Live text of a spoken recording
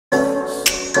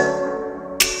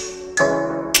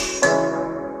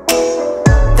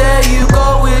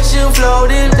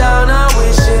floating down, I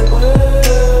wish it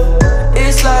will.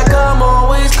 It's like I'm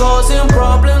always causing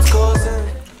problems,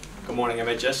 Good morning,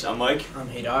 MHS. I'm Mike. I'm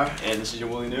Haydar. And this is your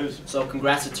Woolie News. So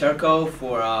congrats to Turco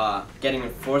for getting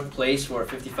in 4th place for a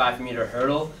 55-meter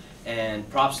hurdle, and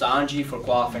props to Anji for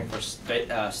qualifying for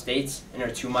states in her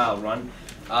 2-mile run.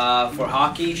 For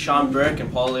hockey, Sean Burke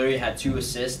and Paul Leary had 2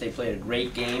 assists. They played a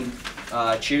great game.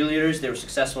 Cheerleaders, they were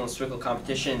successful in Strickle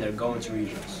competition, and they're going to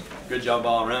regionals. Good job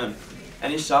all around.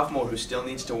 Any sophomore who still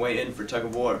needs to weigh in for tug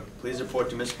of war, please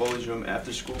report to Miss Foley's room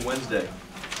after school Wednesday.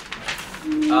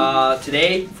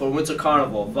 Today, for Winter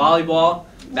Carnival, volleyball,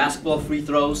 basketball free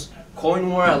throws, coin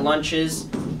war at lunches.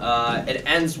 It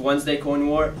ends Wednesday, coin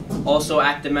war. Also,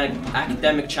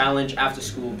 academic challenge after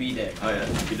school B-Day. Oh yeah,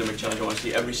 academic challenge. I want to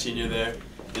see every senior there.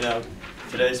 You know,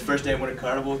 today's the first day of Winter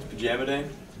Carnival. It's pajama day.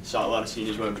 Saw a lot of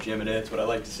seniors wearing pajama day. That's what I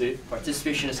like to see.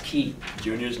 Participation is key.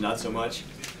 Juniors, not so much.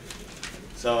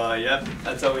 So, yeah,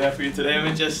 that's all we have for you today. I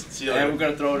mean, just see you later. And we're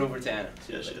going to throw it over to Anna.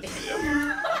 Yeah, she does.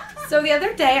 Yeah. So the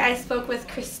other day I spoke with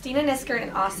Christina Nisker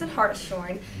and Austin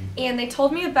Hartshorn, and they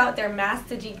told me about their Math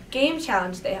Digi game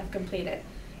challenge they have completed.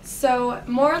 So,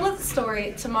 moral of the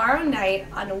story, tomorrow night,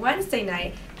 on Wednesday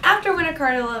night, after Winter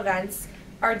Carnival events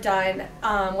are done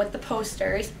with the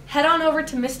posters, head on over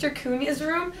to Mr. Cunha's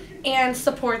room and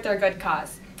support their good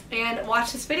cause. And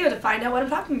watch this video to find out what I'm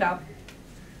talking about.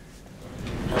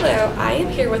 Hello, I am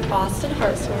here with Austin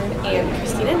Hartshorn and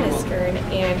Christina Niskern,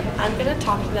 and I'm going to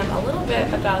talk to them a little bit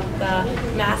about the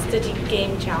Math Digi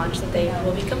game challenge that they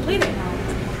will be completing,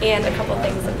 and a couple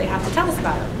things that they have to tell us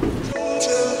about it.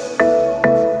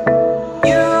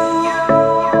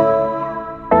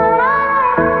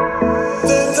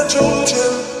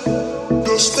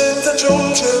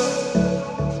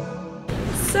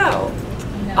 So,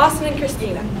 Austin and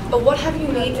Christina, what have you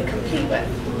made to compete with?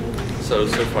 So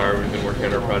far we've been working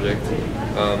on our project.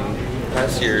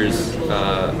 Past years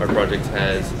our project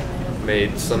has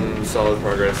made some solid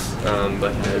progress,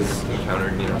 but has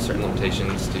encountered certain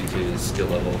limitations due to skill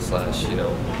level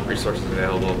 / resources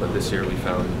available. But this year we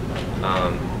found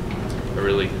a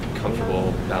really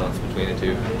comfortable balance between the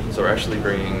two. So we're actually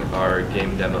bringing our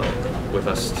game demo with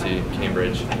us to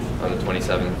Cambridge on the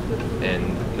 27th,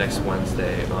 and next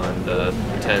Wednesday on the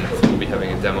 10th we'll be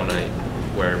having a demo night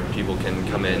where people can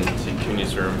come in to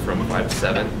Cunha's room from 5 to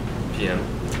 7 p.m.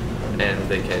 and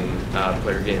they can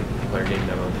play our game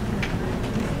demo.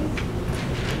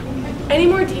 Any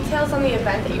more details on the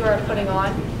event that you are putting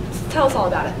on? Just tell us all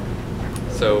about it.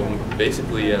 So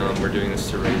basically we're doing this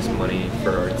to raise money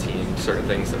for our team. Certain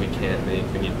things that we can't make,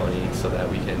 we need money so that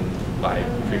we can buy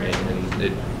pre-made, and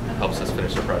it helps us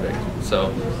finish our project.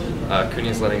 So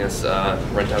Cunha's letting us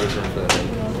rent out his room for the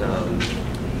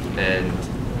night, and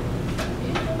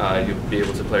you'll be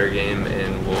able to play our game,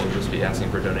 and we'll just be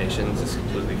asking for donations. It's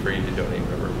completely free to donate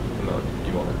whatever amount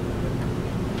you want.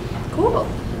 Cool.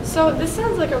 So this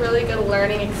sounds like a really good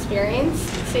learning experience,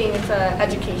 seeing it's an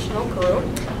educational crew.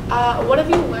 What have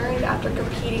you learned after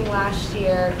competing last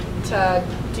year to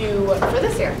do for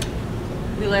this year?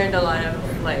 We learned a lot of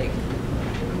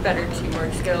better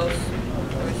teamwork skills.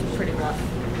 It was pretty rough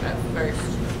at first.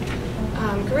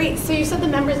 Great. So you said the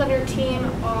members on your team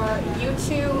are you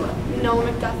two, Noah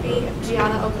McDuffie,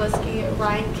 Gianna Ogliski,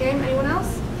 Ryan Kim. Anyone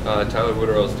else? Tyler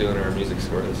Wooderell's doing our music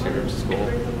score this year, which is cool.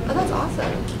 Oh, that's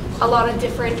awesome. A lot of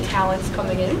different talents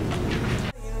coming in.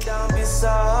 Yes.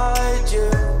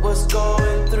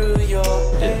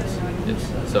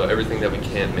 So everything that we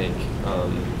can't make,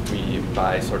 we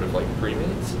buy sort of like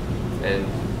pre-mades, and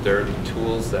they're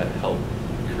tools that help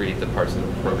create the parts of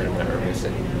the program that are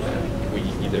missing that we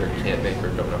either can't make or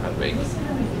don't know how to make.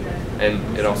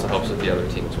 And it also helps with the other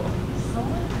team as well.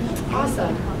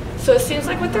 Awesome. So it seems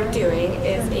like what they're doing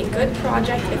is a good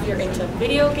project if you're into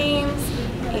video games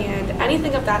and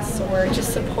anything of that sort,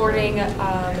 just supporting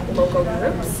local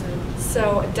groups.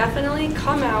 So definitely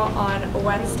come out on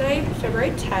Wednesday,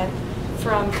 February 10th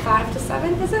from 5 to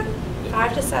 7, is it?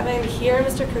 5 to 7 here in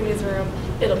Mr. Cunha's room.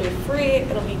 It'll be free,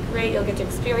 it'll be great, you'll get to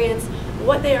experience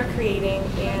what they are creating,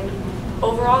 and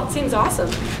overall it seems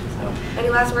awesome. So, any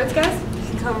last words, guys? You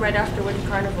can come right after Winter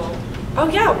Carnival. Oh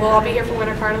yeah, well I'll be here for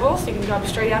Winter Carnival, so you can come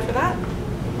straight after that.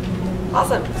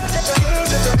 Awesome.